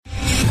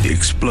the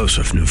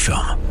explosive new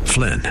film,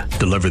 Flynn,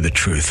 Deliver the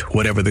Truth,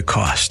 Whatever the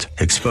Cost,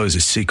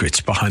 exposes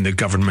secrets behind the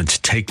government's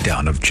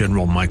takedown of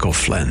General Michael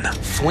Flynn.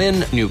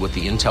 Flynn knew what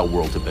the intel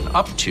world had been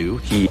up to.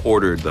 He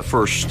ordered the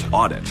first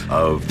audit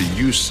of the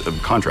use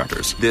of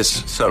contractors.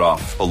 This set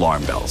off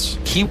alarm bells.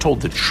 He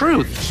told the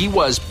truth. He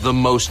was the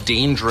most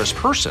dangerous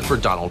person for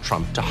Donald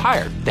Trump to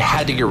hire. They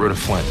had to get rid of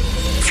Flynn.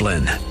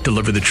 Flynn,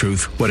 Deliver the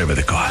Truth, Whatever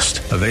the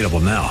Cost. Available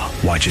now.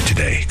 Watch it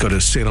today. Go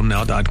to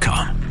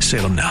salemnow.com.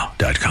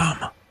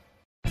 salemnow.com.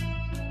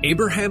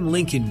 Abraham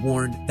Lincoln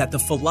warned that the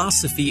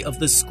philosophy of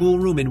the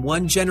schoolroom in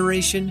one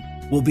generation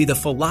will be the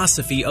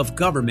philosophy of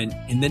government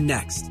in the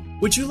next.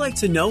 Would you like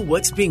to know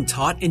what's being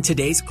taught in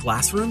today's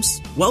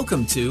classrooms?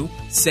 Welcome to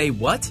Say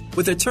What?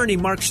 With attorney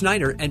Mark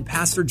Schneider and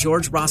Pastor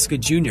George Rosca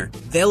Jr.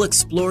 They'll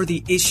explore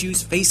the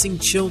issues facing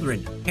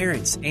children,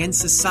 parents, and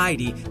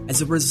society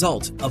as a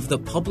result of the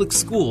public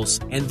schools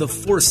and the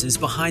forces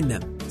behind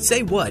them.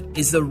 Say What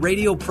is the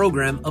radio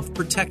program of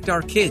Protect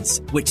Our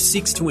Kids, which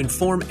seeks to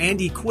inform and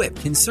equip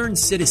concerned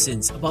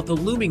citizens about the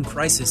looming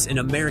crisis in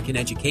American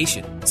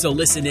education. So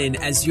listen in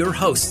as your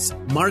hosts,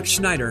 Mark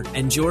Schneider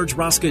and George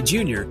Rosca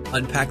Jr.,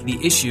 unpack the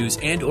issues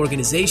and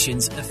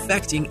organizations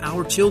affecting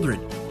our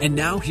children. And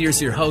now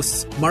here's your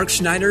hosts, Mark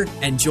Schneider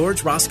and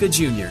George Rosca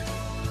Jr.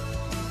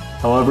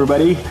 Hello,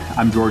 everybody.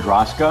 I'm George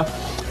Rosca.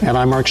 And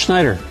I'm Mark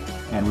Schneider.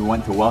 And we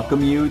want to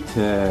welcome you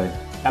to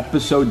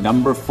episode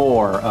number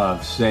 4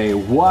 of Say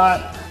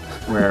What,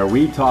 where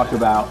we talk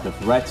about the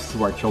threats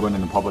to our children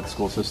in the public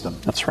school system.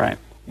 That's right.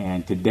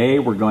 And today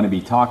we're going to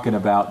be talking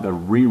about the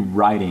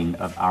rewriting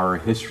of our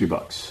history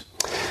books.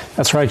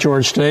 That's right,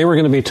 George. Today we're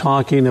going to be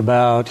talking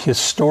about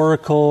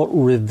historical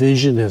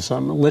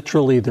revisionism,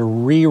 literally the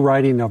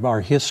rewriting of our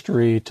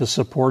history to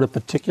support a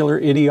particular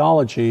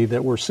ideology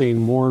that we're seeing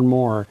more and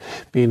more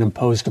being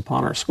imposed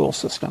upon our school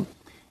system.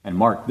 And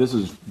Mark, this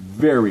is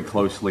very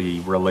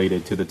closely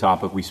related to the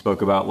topic we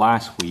spoke about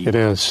last week. It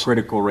is.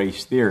 Critical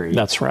race theory.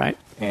 That's right.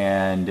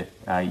 And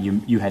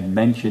you had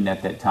mentioned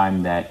at that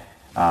time that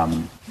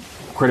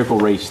critical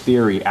race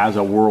theory as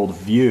a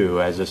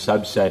worldview, as a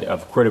subset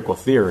of critical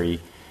theory,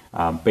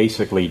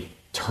 basically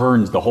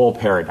turns the whole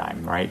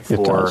paradigm, right,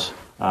 for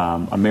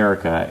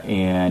America.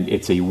 And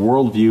it's a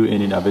worldview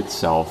in and of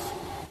itself.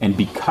 And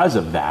because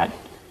of that,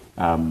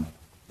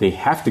 they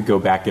have to go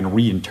back and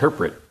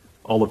reinterpret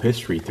all of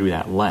history through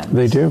that lens.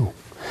 They do.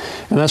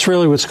 And that's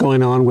really what's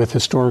going on with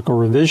historical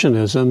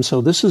revisionism.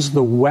 So this is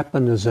the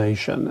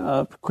weaponization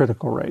of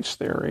critical race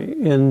theory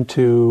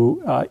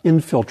into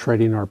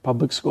infiltrating our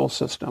public school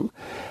system.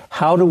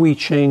 How do we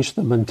change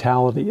the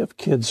mentality of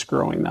kids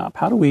growing up?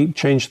 How do we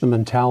change the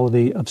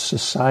mentality of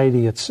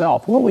society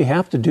itself? Well, we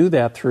have to do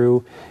that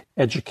through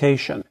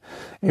education.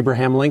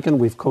 Abraham Lincoln,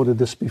 we've quoted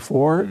this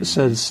before,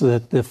 says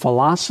that the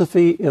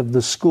philosophy of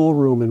the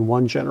schoolroom in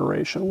one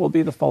generation will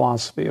be the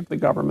philosophy of the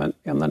government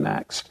in the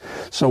next.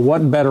 So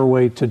what better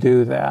way to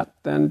do that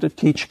than to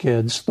teach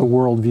kids the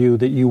worldview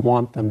that you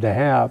want them to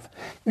have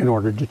in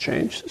order to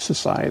change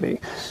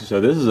society? So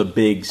this is a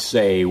big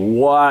say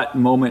what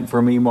moment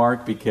for me,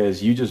 Mark,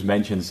 because you just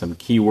mentioned some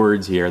key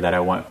words here that I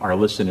want our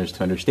listeners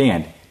to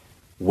understand.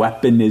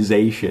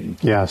 Weaponization.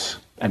 Yes.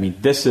 I mean,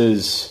 this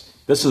is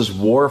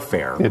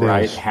warfare,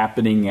 right?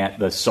 Happening at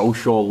the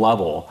social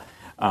level.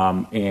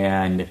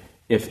 And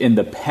if in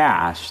the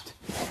past,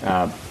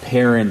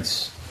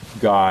 parents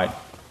got,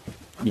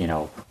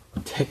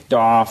 ticked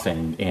off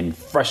and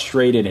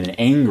frustrated and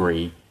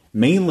angry,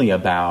 mainly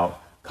about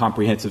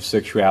comprehensive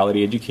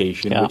sexuality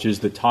education, which is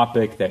the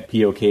topic that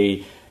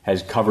POK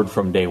has covered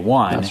from day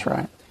one. That's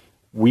right.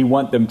 We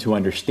want them to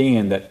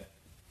understand that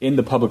in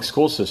the public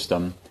school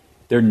system,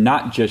 they're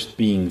not just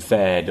being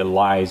fed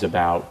lies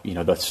about, the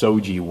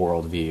Soji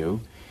worldview,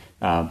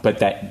 but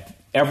that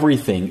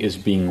everything is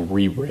being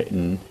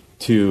rewritten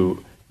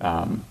to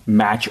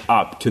match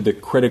up to the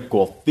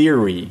critical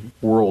theory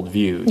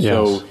worldview. Yes.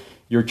 So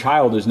your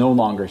child is no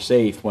longer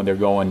safe when they're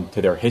going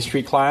to their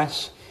history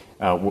class,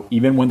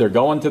 even when they're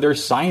going to their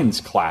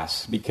science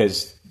class,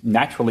 because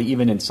naturally,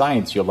 even in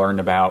science, you learn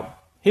about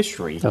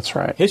history. That's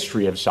right.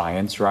 History of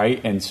science,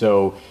 right? And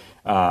so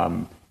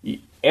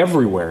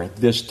everywhere,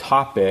 this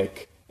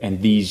topic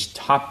and these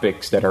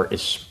topics that are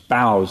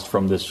espoused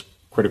from this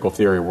critical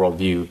theory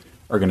worldview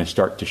are going to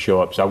start to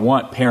show up. So I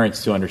want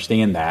parents to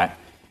understand that.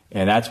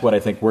 And that's what I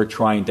think we're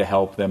trying to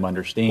help them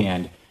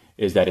understand,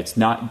 is that it's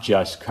not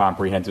just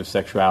comprehensive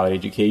sexuality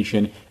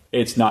education.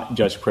 It's not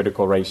just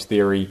critical race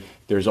theory.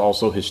 There's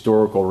also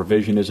historical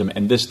revisionism,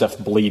 and this stuff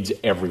bleeds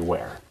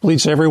everywhere.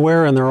 Bleeds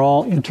everywhere, and they're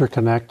all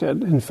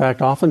interconnected. In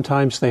fact,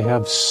 oftentimes they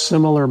have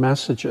similar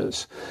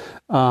messages.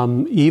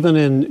 Even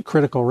in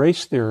critical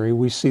race theory,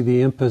 we see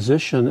the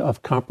imposition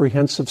of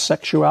comprehensive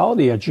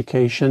sexuality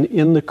education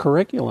in the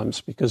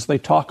curriculums because they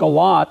talk a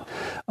lot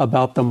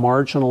about the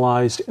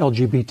marginalized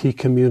LGBT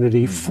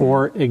community,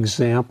 for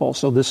example.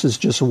 So this is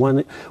just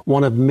one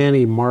of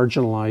many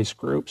marginalized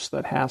groups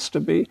that has to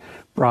be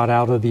brought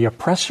out of the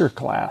oppressor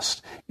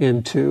class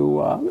into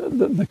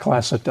the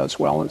class that does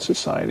well in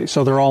society.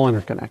 So they're all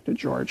interconnected,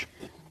 George.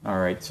 All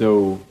right.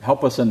 So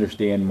help us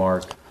understand,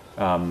 Mark,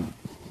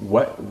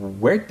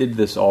 where did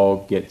this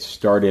all get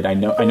started? I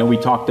know we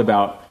talked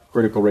about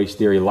critical race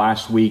theory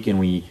last week, and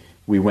we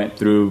went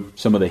through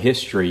some of the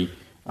history.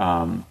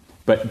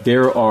 But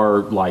there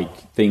are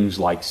things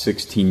like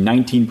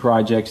 1619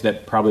 projects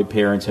that probably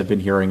parents have been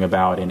hearing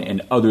about,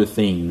 and other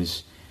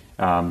things.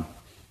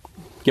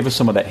 Give us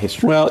some of that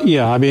history. Well,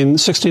 yeah,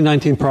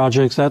 1619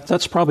 projects,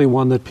 that's probably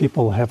one that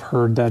people have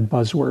heard that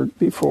buzzword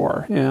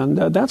before. And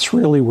that's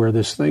really where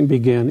this thing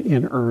began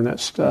in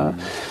earnest.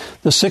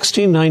 The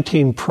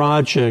 1619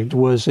 Project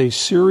was a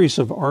series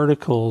of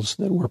articles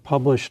that were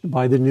published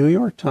by the New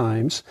York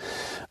Times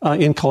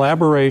in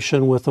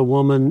collaboration with a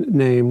woman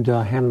named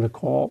Hannah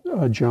Nicole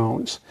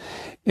Jones.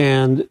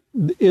 And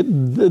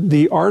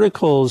the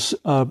articles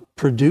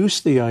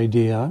produced the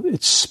idea,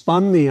 it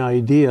spun the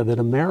idea that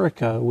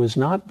America was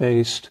not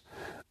based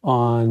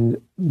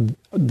on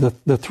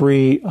the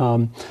three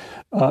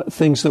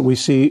things that we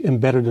see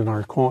embedded in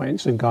our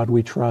coins: in God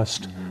we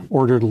trust,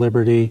 ordered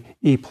liberty,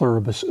 e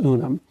pluribus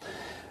unum,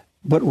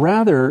 but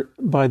rather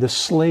by the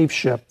slave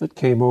ship that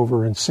came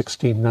over in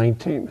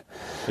 1619.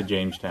 To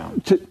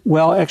Jamestown.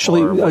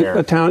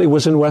 A town, it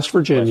was in West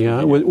Virginia.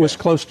 It was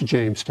close to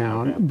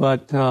Jamestown. Okay.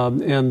 But,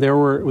 and there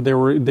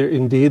were,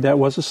 indeed, that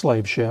was a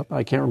slave ship.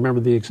 I can't remember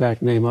the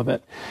exact name of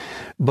it.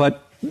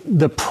 But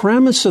the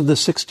premise of the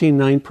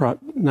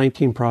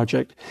 1619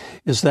 Project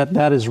is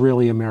that is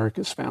really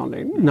America's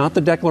founding, not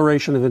the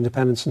Declaration of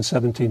Independence in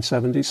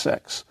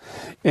 1776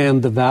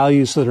 and the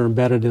values that are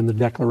embedded in the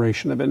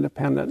Declaration of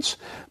Independence,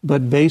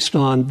 but based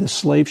on the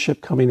slave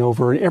ship coming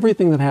over and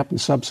everything that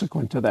happened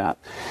subsequent to that.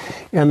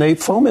 And they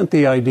foment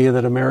the idea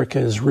that America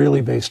is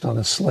really based on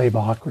a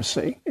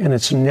slaveocracy, and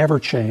it's never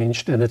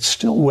changed, and it's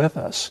still with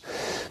us.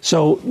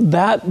 So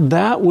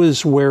that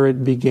was where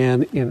it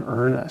began in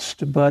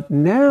earnest. But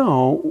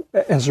now,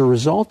 as a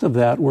result of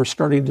that, we're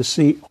starting to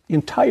see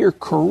entire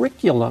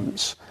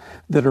curriculums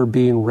that are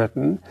being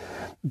written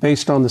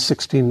based on the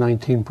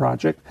 1619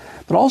 Project.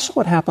 But also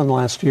what happened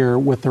last year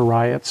with the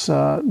riots,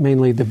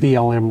 mainly the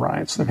BLM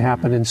riots that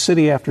happened in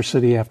city after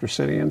city after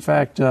city. In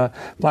fact,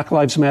 Black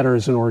Lives Matter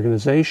as an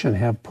organization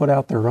have put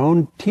out their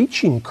own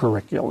teaching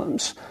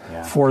curriculums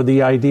for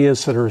the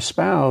ideas that are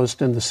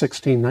espoused in the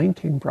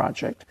 1619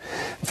 Project.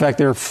 In fact,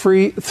 there are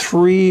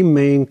three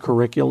main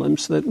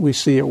curriculums that we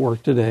see at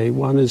work today.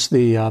 One is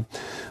the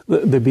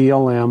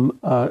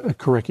BLM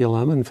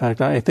curriculum. In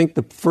fact, I think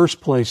the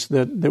first place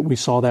that we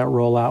saw that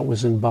roll out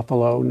was in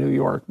Buffalo, New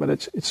York, but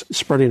it's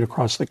spreading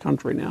across the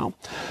country now.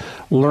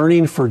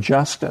 Learning for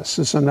Justice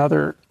is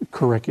another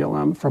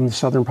curriculum from the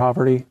Southern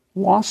Poverty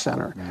Law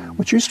Center,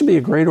 which used to be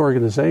a great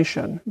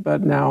organization,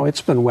 but now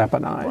it's been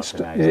weaponized.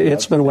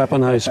 It's been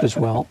weaponized as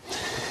well.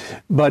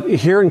 But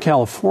here in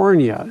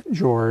California,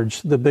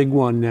 George, the big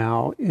one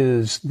now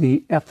is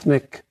the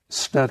Ethnic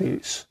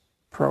Studies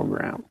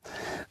program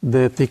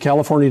that the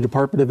California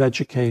Department of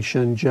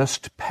Education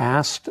just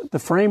passed the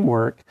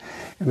framework.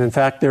 And in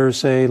fact,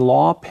 there's a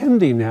law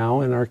pending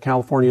now in our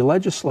California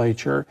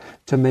legislature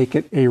to make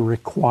it a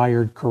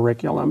required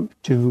curriculum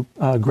to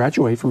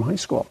graduate from high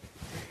school.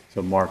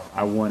 So, Mark,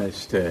 I want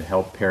us to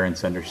help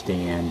parents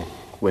understand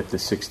what the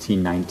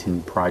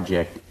 1619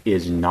 Project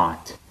is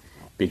not,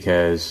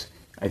 because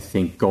I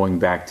think going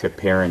back to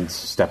parents,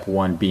 step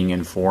one, being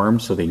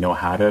informed so they know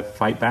how to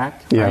fight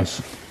back.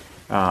 Yes.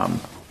 Right?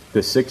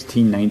 The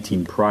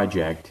 1619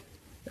 Project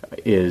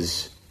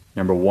is,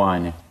 number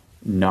one,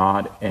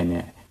 not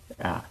an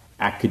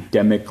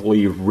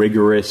academically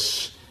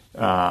rigorous,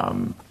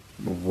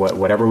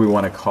 whatever we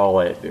want to call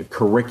it,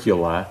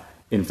 curricula.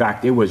 In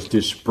fact, it was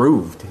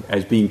disproved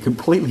as being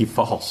completely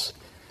false.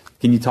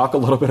 Can you talk a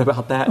little bit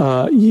about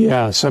that?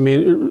 Yes.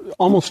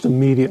 Almost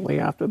immediately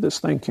after this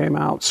thing came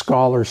out,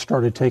 scholars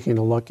started taking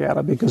a look at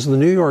it because the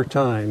New York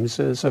Times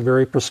is a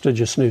very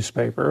prestigious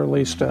newspaper, at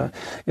least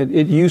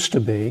it used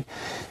to be.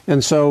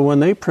 And so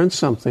when they print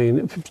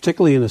something,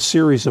 particularly in a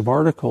series of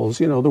articles,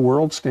 the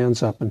world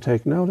stands up and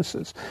takes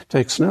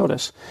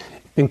notice,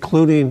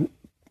 including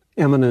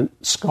eminent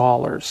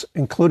scholars,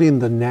 including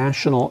the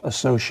National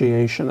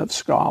Association of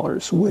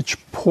Scholars, which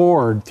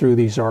poured through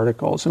these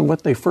articles. And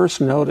what they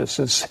first noticed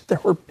is there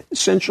were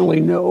essentially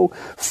no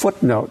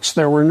footnotes.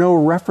 There were no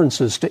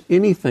references to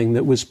anything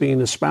that was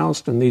being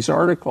espoused in these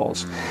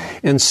articles.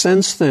 And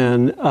since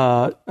then,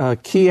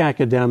 key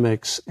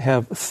academics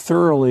have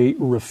thoroughly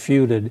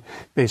refuted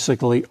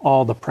basically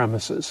all the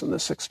premises in the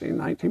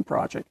 1619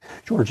 Project.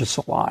 George, it's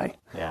a lie.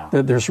 Yeah.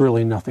 There's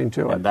really nothing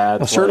to it.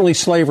 Now, certainly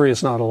slavery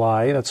is not a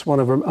lie. That's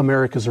one of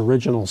America's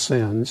original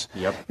sins.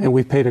 Yep. And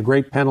we paid a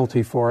great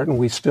penalty for it, and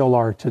we still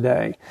are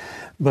today.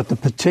 But the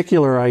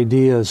particular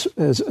ideas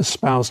as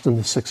espoused in the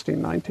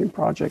 1619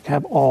 Project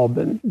have all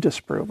been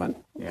disproven.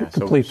 Yeah,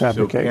 Complete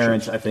fabrication. So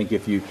parents, I think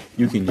if you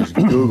can just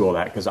Google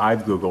that, because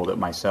I've Googled it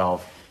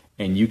myself,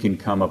 and you can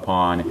come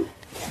upon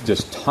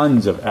just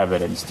tons of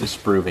evidence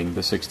disproving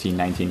the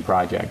 1619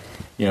 Project.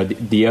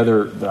 The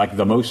other,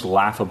 the most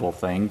laughable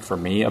thing for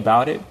me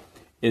about it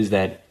is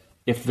that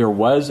if there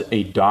was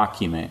a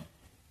document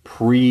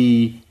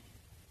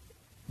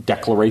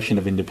pre-Declaration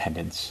of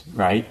Independence,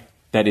 right,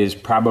 that is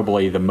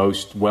probably the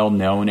most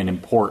well-known and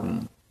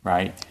important,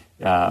 right,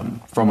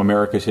 from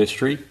America's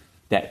history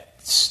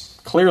that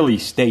clearly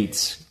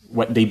states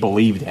what they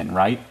believed in,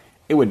 right?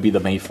 It would be the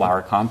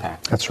Mayflower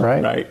Compact. That's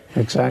right. Right?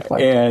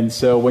 Exactly. And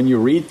so when you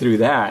read through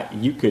that,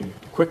 you could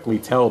quickly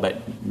tell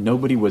that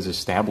nobody was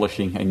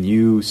establishing a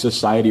new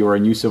society or a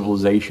new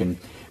civilization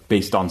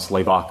based on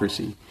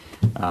slaveocracy.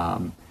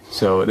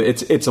 So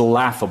it's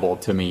laughable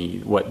to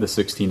me what the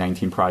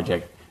 1619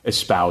 Project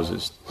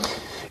espouses.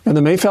 And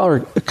the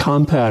Mayflower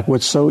Compact,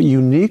 what's so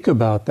unique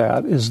about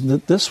that is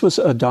that this was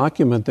a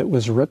document that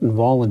was written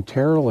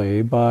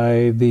voluntarily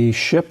by the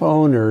ship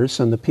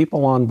owners and the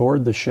people on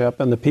board the ship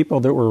and the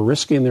people that were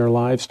risking their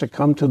lives to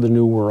come to the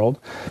New World.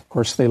 Of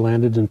course, they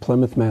landed in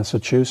Plymouth,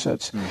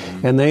 Massachusetts.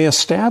 Mm-hmm. And they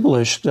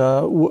established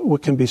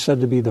what can be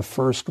said to be the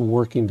first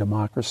working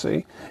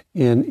democracy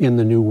in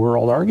the New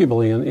World,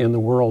 arguably in the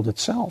world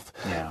itself,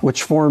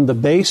 which formed the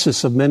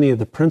basis of many of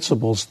the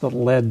principles that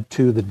led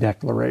to the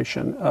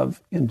Declaration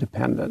of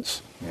Independence.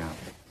 Yeah.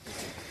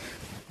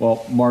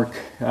 Well, Mark,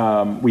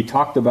 we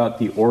talked about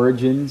the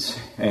origins,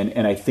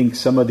 and I think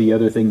some of the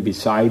other thing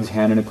besides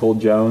Hannah Nicole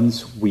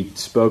Jones, we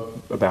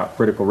spoke about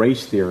critical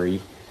race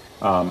theory.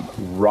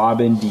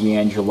 Robin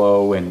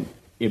DiAngelo and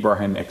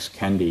Ibram X.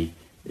 Kendi,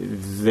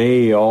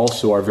 they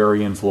also are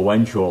very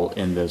influential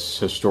in this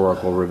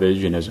historical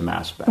revisionism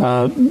aspect.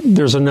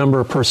 There's a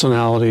number of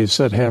personalities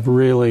that have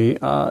really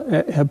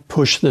have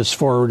pushed this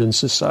forward in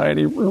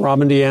society.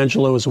 Robin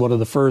DiAngelo is one of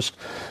the first.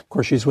 Of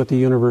course, she's with the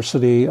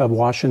University of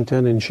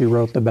Washington, and she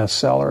wrote the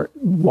bestseller,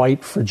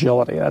 White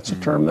Fragility. That's a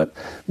term that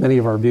many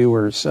of our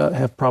viewers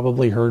have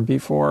probably heard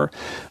before.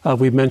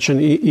 We've mentioned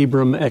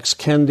Ibram X.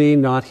 Kendi,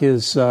 not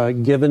his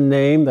given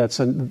name.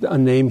 That's a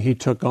name he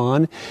took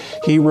on.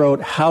 He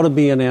wrote How to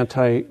Be an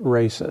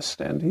Anti-Racist,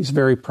 and he's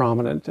very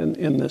prominent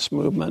in this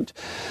movement.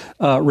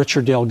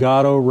 Richard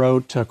Delgado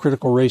wrote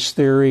Critical Race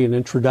Theory, an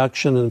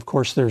introduction, and of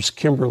course there's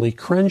Kimberly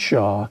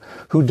Crenshaw,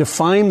 who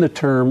defined the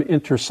term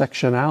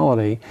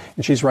intersectionality,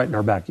 and she's right in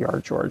our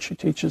backyard, George. She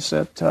teaches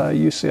at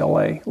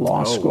UCLA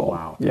Law School.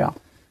 Wow. Yeah.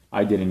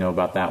 I didn't know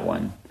about that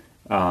one.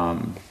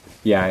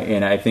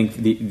 And I think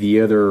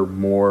the other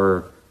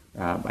more,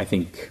 I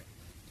think,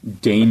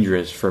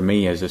 dangerous for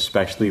me is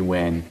especially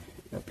when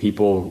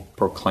people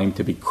proclaim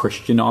to be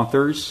Christian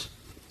authors,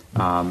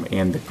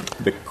 and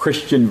the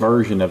Christian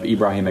version of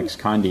Ibram X.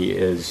 Kendi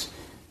is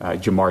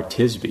Jemar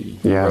Tisby,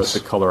 who wrote The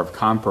Color of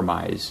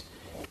Compromise.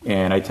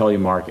 And I tell you,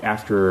 Mark,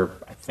 after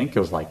I think it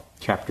was like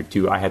chapter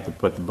 2, I had to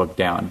put the book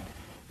down,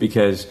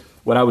 because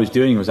what I was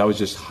doing was I was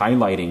just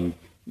highlighting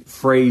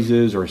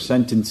phrases or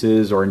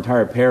sentences or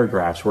entire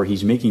paragraphs where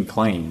he's making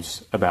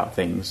claims about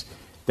things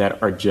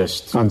that are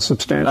just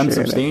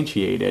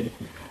unsubstantiated.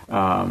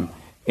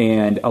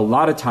 And a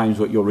lot of times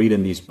what you'll read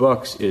in these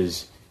books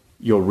is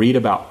you'll read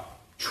about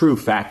true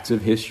facts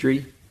of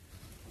history,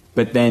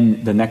 but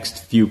then the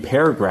next few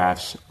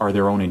paragraphs are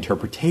their own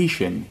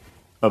interpretation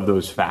of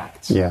those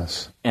facts.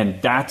 Yes.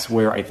 And that's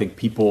where I think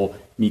people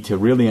need to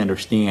really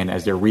understand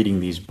as they're reading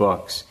these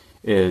books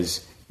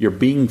is you're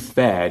being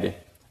fed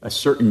a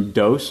certain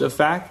dose of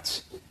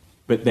facts,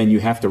 but then you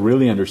have to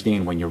really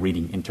understand when you're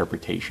reading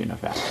interpretation of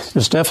facts.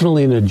 There's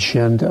definitely an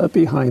agenda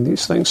behind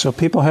these things. So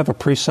people have a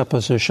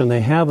presupposition.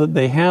 They have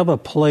a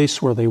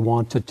place where they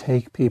want to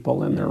take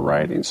people in their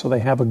writing. So they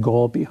have a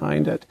goal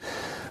behind it.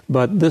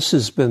 But this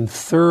has been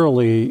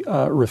thoroughly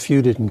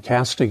refuted and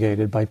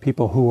castigated by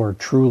people who are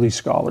truly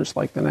scholars,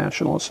 like the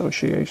National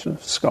Association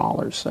of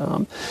Scholars.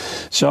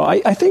 So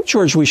I think,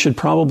 George, we should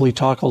probably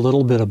talk a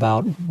little bit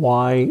about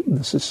why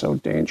this is so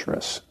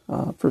dangerous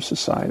for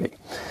society.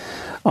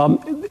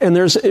 And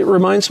it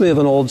reminds me of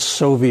an old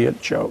Soviet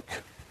joke.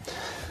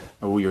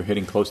 Oh, you're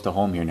hitting close to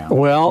home here now.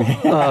 Well,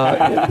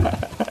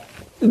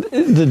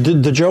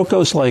 the joke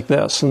goes like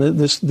this, and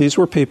these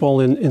were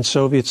people in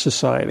Soviet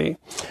society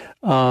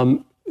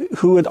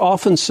who would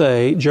often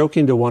say,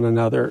 joking to one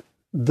another,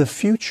 the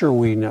future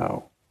we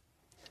know,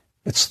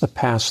 it's the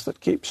past that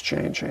keeps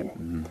changing.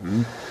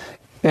 Mm-hmm.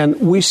 And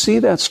we see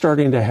that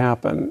starting to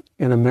happen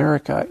in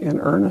America in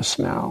earnest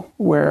now,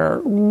 where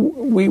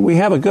we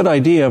have a good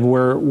idea of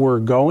where we're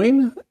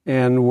going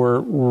and we're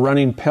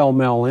running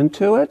pell-mell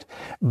into it.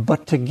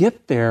 But to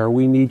get there,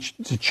 we need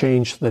to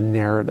change the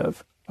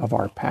narrative of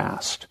our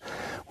past.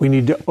 We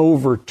need to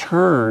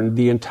overturn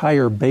the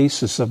entire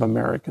basis of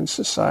American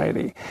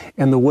society.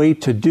 And the way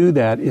to do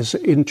that is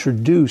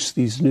introduce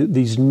these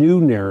new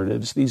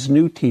narratives, these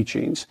new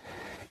teachings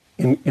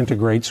into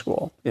grade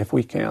school, if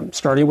we can,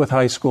 starting with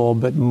high school,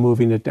 but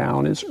moving it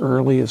down as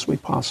early as we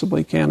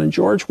possibly can. And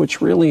George,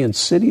 what's really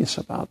insidious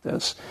about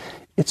this,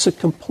 it's a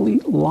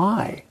complete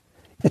lie.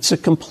 It's a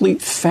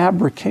complete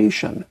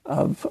fabrication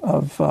of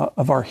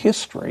our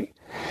history.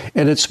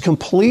 And it's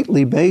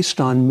completely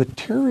based on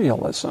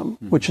materialism,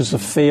 which is a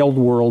failed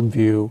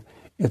worldview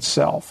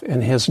itself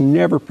and has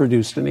never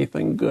produced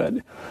anything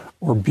good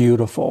or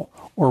beautiful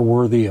or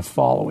worthy of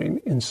following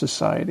in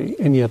society.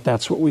 And yet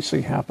that's what we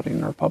see happening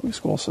in our public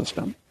school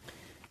system.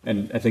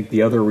 And I think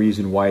the other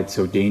reason why it's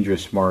so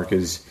dangerous, Mark,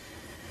 is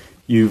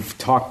you've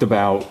talked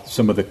about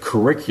some of the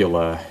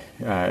curricula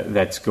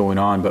that's going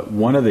on. But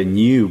one of the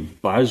new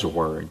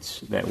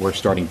buzzwords that we're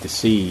starting to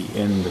see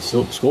in the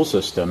school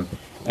system,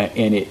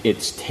 and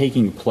it's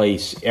taking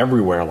place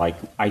everywhere. Like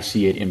I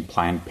see it in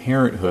Planned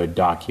Parenthood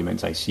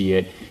documents. I see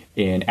it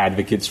in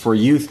Advocates for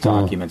Youth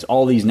documents,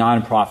 all these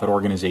nonprofit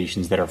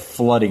organizations that are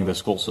flooding the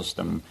school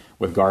system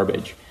with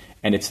garbage.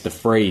 And it's the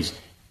phrase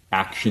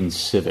action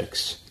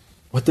civics.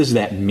 What does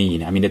that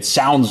mean? I mean, it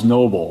sounds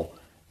noble,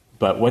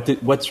 but what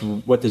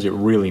does it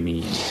really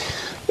mean?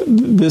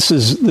 This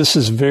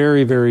is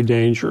very, very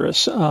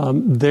dangerous.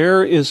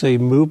 There is a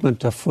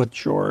movement afoot,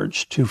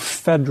 George, to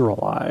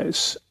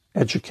federalize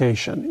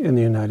education in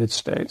the United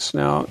States.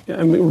 Now,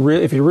 I mean,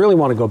 if you really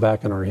want to go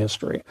back in our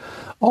history,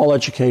 all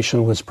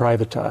education was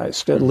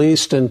privatized, at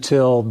least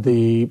until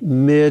the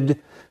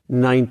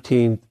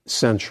mid-19th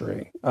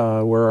century,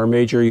 where our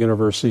major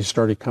universities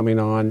started coming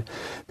on.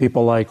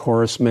 People like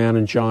Horace Mann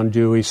and John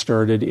Dewey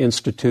started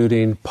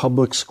instituting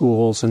public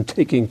schools and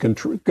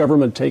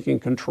government taking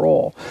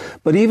control.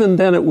 But even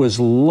then, it was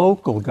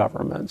local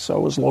government. So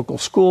it was local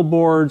school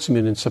boards,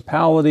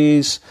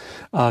 municipalities,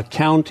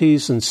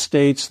 counties, and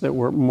states that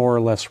were more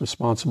or less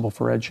responsible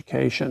for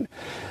education.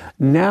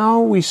 Now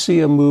we see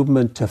a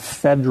movement to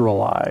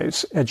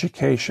federalize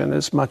education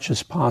as much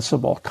as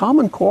possible.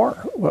 Common Core,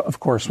 of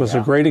course, was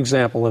a great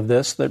example of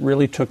this that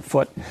really took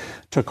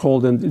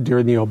hold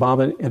during the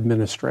Obama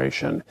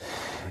administration.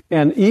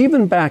 And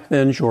even back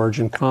then, George,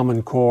 in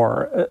Common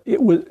Core,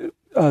 it was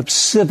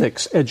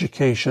civics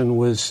education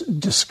was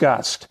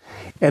discussed,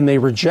 and they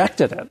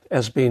rejected it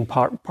as being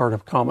part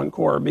of Common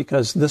Core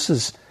because this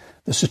is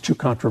too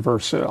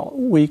controversial.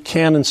 We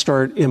can and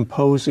start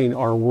imposing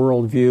our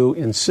worldview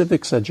in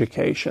civics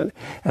education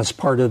as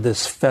part of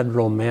this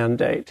federal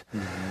mandate.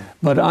 Mm-hmm.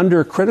 But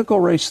under critical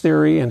race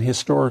theory and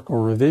historical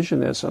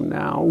revisionism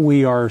now,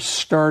 we are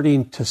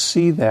starting to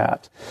see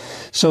that.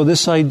 So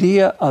this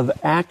idea of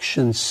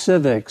action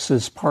civics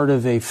is part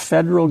of a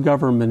federal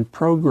government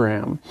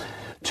program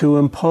to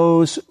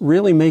impose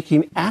really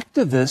making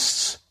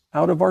activists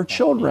out of our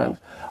children.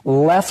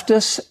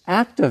 Leftist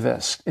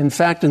activists. In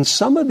fact, in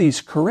some of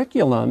these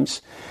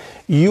curriculums,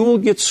 you will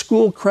get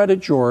school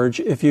credit,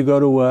 George, if you go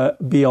to a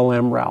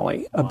BLM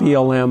rally, a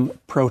BLM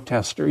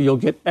protester. You'll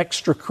get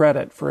extra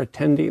credit for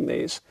attending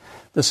these.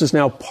 This is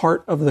now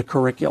part of the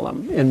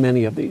curriculum in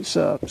many of these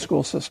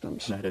school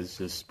systems. That is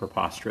just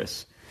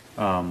preposterous.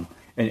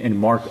 And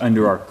Mark,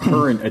 under our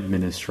current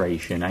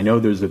administration, I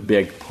know there's a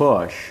big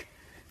push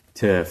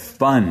to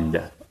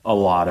fund a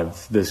lot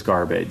of this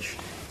garbage.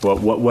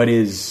 What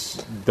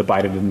is the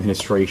Biden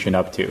administration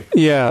up to?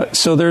 Yeah,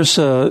 so there's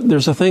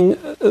a thing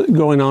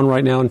going on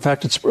right now. In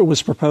fact, it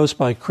was proposed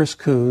by Chris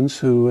Coons,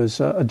 who is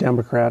a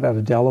Democrat out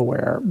of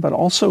Delaware, but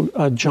also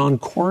John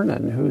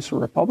Cornyn, who's a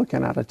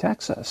Republican out of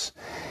Texas.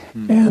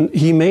 And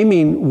he may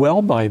mean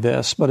well by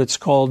this, but it's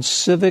called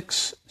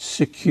Civics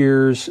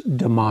Secures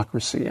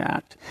Democracy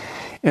Act.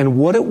 And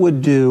what it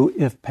would do,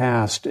 if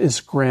passed, is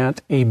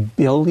grant $1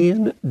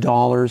 billion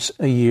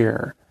a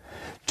year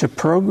to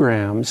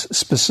programs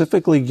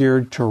specifically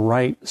geared to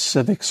write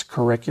civics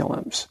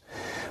curriculums.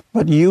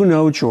 But you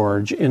know,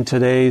 George, in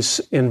today's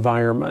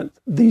environment,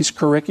 these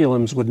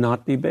curriculums would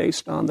not be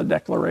based on the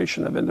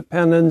Declaration of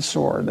Independence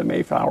or the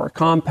Mayflower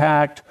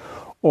Compact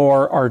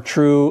or our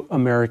true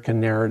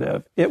American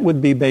narrative. It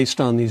would be based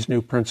on these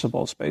new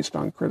principles based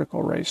on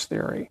critical race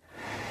theory.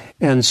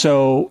 And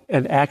so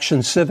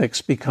action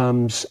civics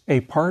becomes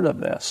a part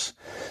of this.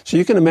 So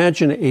you can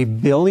imagine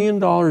 $1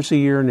 billion a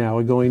year now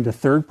going to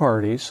third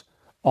parties,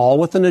 all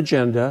with an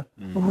agenda,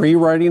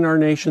 rewriting our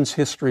nation's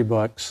history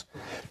books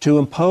to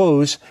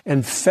impose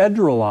and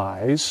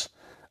federalize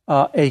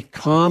a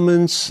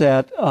common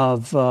set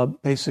of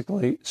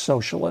basically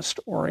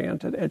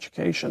socialist-oriented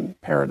education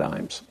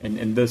paradigms.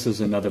 And this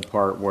is another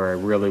part where I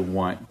really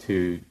want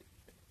to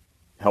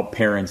help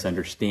parents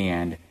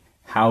understand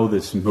how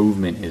this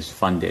movement is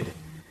funded.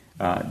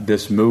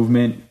 This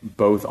movement,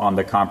 both on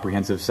the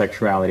comprehensive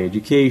sexuality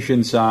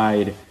education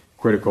side,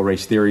 critical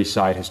race theory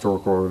side,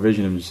 historical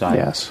revisionism side,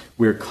 yes,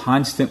 we're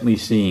constantly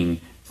seeing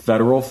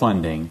federal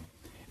funding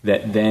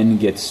that then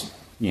gets,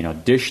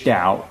 dished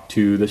out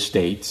to the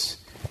states,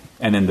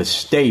 and then the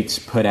states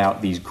put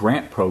out these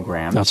grant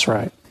programs. That's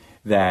right.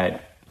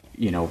 That,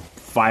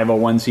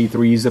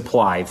 501c3s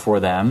apply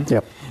for them.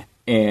 Yep.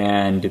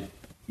 And,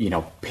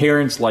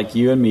 parents like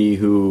you and me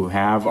who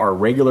have our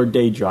regular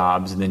day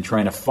jobs and then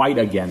trying to fight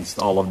against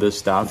all of this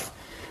stuff,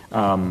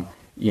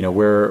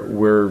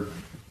 we're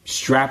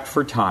strapped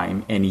for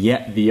time, and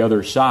yet the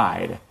other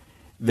side,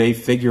 they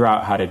figure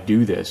out how to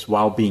do this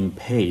while being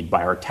paid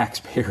by our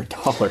taxpayer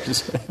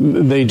dollars.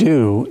 They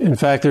do. In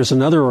fact, there's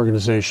another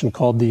organization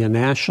called the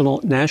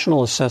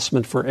National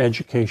Assessment for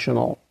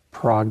Educational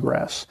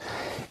Progress.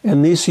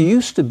 And this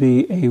used to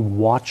be a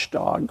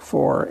watchdog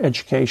for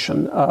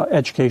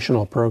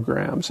educational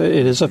programs.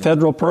 It is a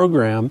federal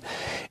program.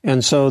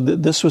 And so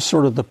this was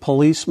sort of the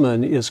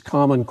policeman is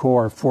Common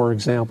Core, for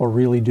example,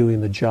 really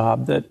doing the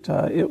job that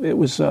it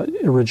was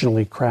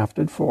originally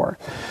crafted for.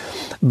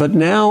 But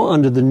now,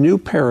 under the new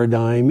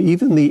paradigm,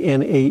 even the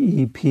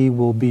NAEP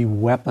will be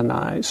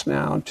weaponized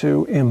now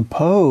to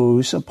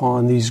impose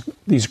upon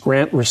these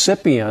grant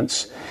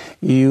recipients,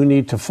 you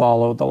need to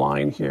follow the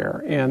line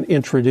here and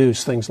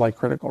introduce things like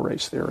critical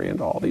race theory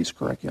into all these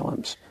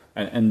curriculums.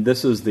 And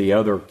this is the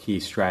other key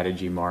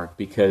strategy, Mark,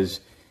 because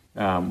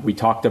we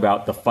talked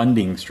about the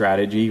funding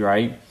strategy,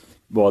 right?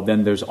 Well,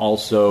 then there's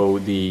also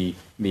the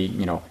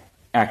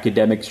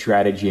academic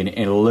strategy and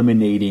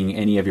eliminating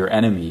any of your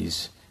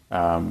enemies,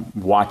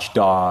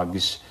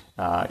 watchdogs,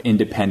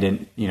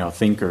 independent,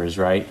 thinkers,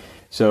 right?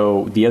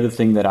 So the other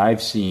thing that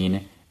I've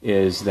seen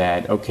is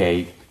that,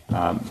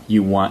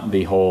 you want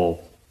the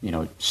whole,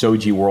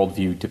 SOGI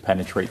worldview to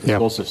penetrate the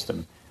school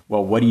system.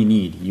 Well, what do you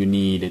need? You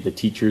need the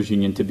teachers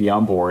union to be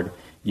on board.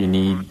 You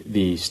need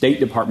the State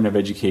Department of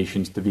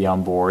Education to be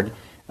on board.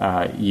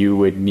 You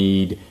would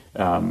need,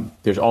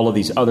 there's all of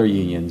these other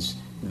unions,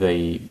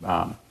 the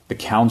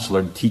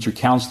counselor, the teacher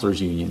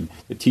counselors union,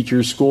 the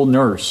teacher school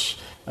nurse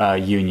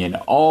union,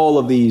 all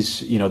of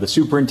these, the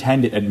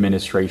superintendent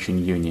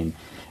administration union,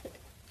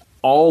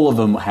 all of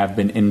them have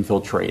been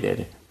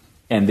infiltrated,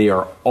 and they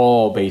are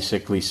all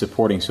basically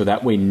supporting. So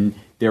that way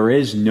there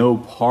is no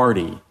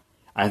party.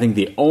 I think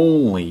the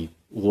only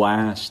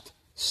last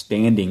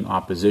standing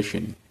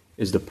opposition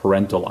is the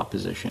parental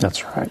opposition.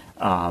 That's right.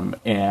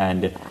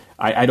 And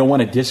I don't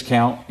want to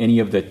discount any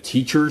of the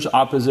teachers'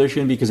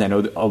 opposition, because I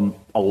know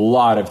a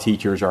lot of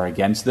teachers are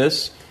against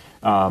this.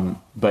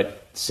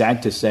 But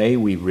sad to say,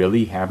 we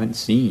really haven't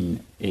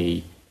seen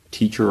a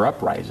teacher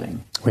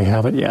uprising. We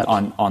haven't yet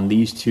on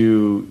these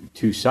two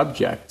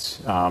subjects.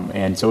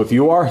 And so, if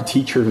you are a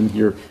teacher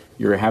and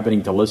you're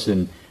happening to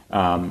listen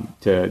to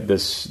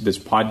this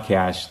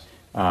podcast,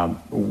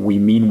 we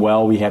mean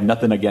well. We have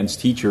nothing against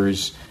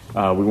teachers.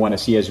 We want to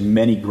see as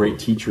many great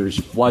teachers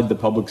flood the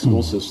public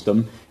school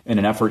system in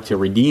an effort to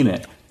redeem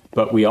it.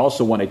 But we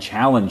also want to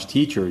challenge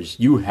teachers.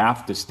 You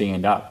have to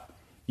stand up.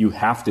 You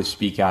have to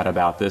speak out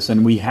about this.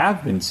 And we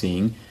have been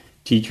seeing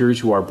teachers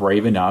who are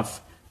brave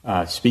enough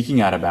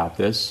speaking out about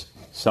this,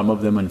 some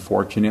of them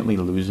unfortunately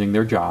losing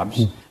their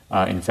jobs.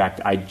 In fact,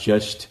 I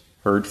just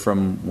heard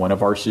from one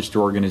of our sister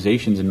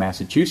organizations in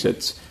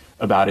Massachusetts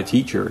about a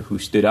teacher who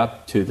stood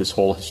up to this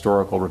whole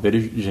historical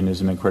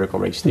revisionism and critical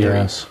race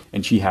theory,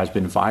 and she has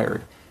been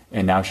fired.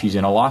 And now she's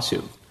in a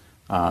lawsuit.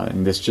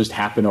 And this just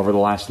happened over the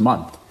last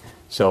month.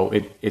 So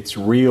it's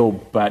real,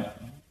 but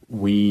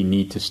we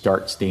need to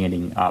start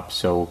standing up.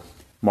 So,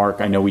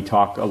 Mark, I know we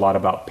talk a lot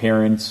about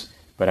parents,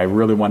 but I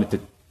really wanted to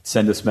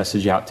send this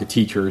message out to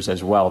teachers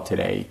as well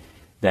today,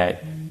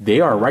 that they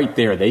are right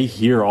there. They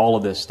hear all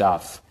of this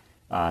stuff.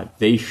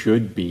 They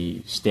should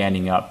be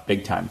standing up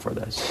big time for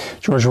this.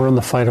 George, we're in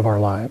the fight of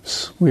our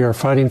lives. We are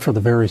fighting for the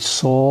very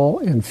soul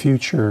and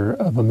future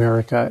of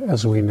America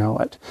as we know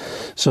it.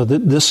 So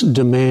that this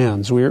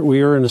demands, we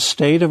are in a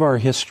state of our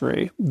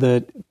history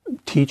that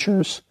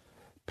teachers,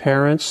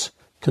 parents,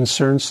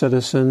 concerned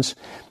citizens,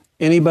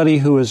 anybody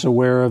who is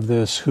aware of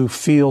this, who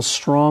feels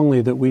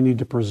strongly that we need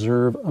to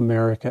preserve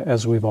America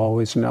as we've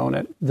always known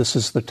it, this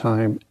is the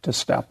time to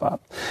step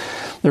up.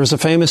 There's a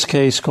famous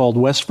case called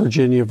West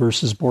Virginia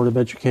Board of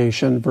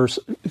Education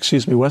versus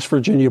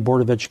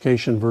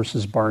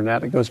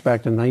Barnett. It goes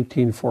back to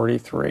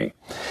 1943.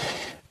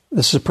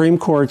 The Supreme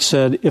Court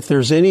said, if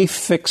there's any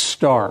fixed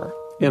star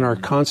in our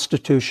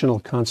constitutional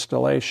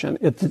constellation,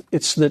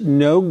 it's that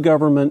no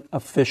government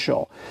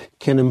official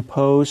can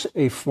impose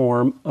a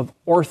form of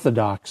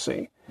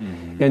orthodoxy.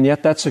 Mm-hmm. And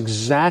yet that's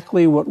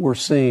exactly what we're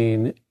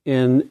seeing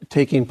in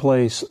taking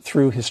place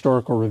through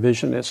historical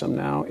revisionism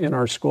now in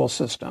our school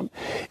system.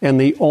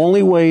 And the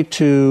only way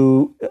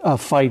to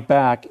fight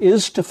back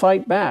is to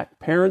fight back.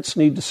 Parents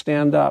need to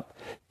stand up.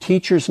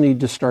 Teachers need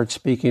to start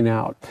speaking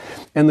out.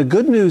 And the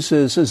good news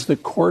is the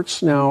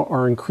courts now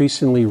are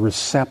increasingly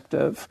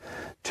receptive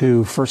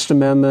to First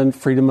Amendment,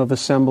 freedom of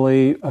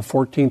assembly,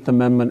 14th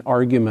Amendment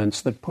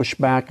arguments that push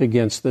back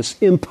against this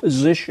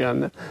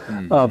imposition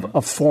of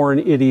a foreign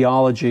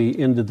ideology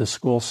into the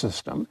school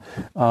system.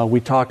 We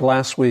talked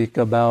last week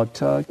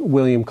about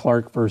William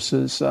Clark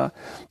versus the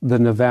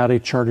Nevada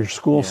charter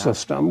school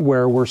system,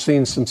 where we're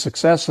seeing some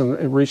success,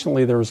 and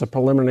recently there was a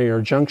preliminary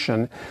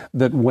injunction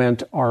that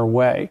went our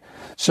way.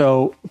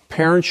 So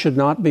parents should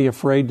not be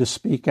afraid to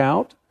speak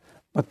out,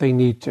 but they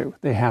need to.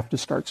 They have to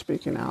start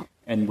speaking out.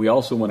 And we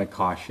also want to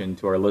caution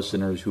to our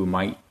listeners who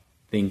might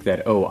think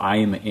that, I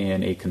am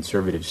in a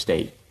conservative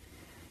state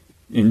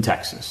in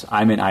Texas.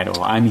 I'm in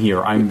Idaho. I'm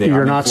here. I'm there.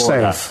 You're I'm not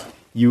Florida. safe.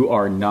 You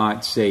are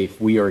not safe.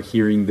 We are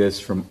hearing this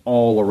from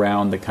all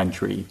around the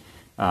country.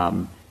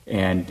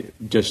 And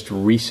just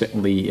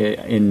recently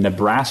in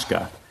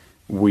Nebraska,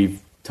 we've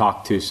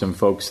talked to some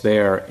folks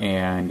there,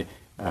 and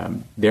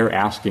they're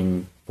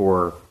asking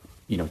for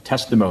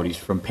testimonies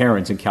from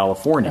parents in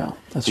California,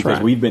 because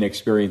we've been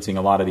experiencing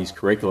a lot of these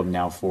curriculum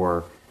now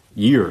for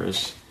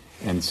years,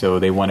 and so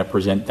they want to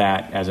present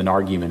that as an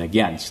argument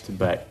against.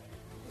 But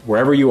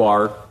wherever you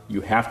are,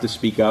 you have to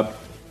speak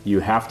up,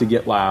 you have to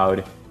get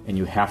loud, and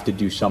you have to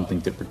do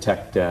something to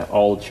protect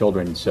all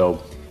children.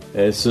 So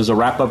this is a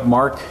wrap-up,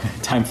 Mark.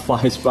 Time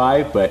flies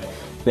by, but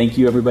Thank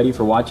you, everybody,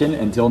 for watching.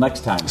 Until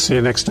next time. See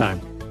you next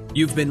time.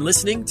 You've been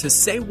listening to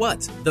Say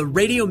What, the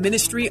radio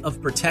ministry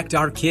of Protect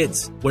Our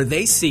Kids, where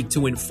they seek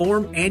to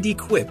inform and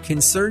equip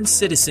concerned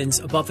citizens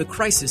about the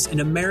crisis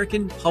in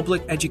American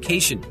public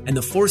education and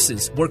the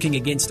forces working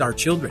against our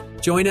children.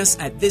 Join us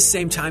at this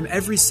same time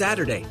every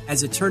Saturday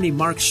as attorney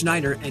Mark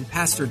Schneider and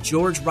Pastor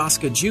George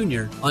Rosca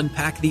Jr.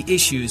 unpack the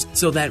issues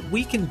so that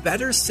we can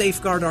better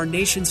safeguard our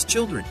nation's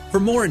children. For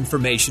more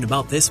information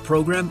about this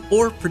program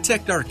or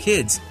Protect Our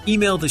Kids,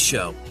 email the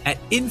show at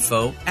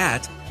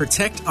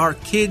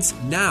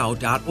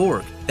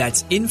info@protectourkidsnow.org.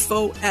 That's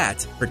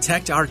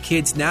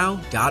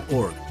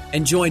info@protectourkidsnow.org.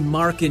 And join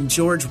Mark and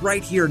George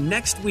right here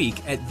next week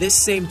at this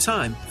same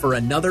time for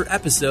another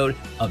episode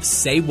of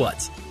Say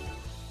What.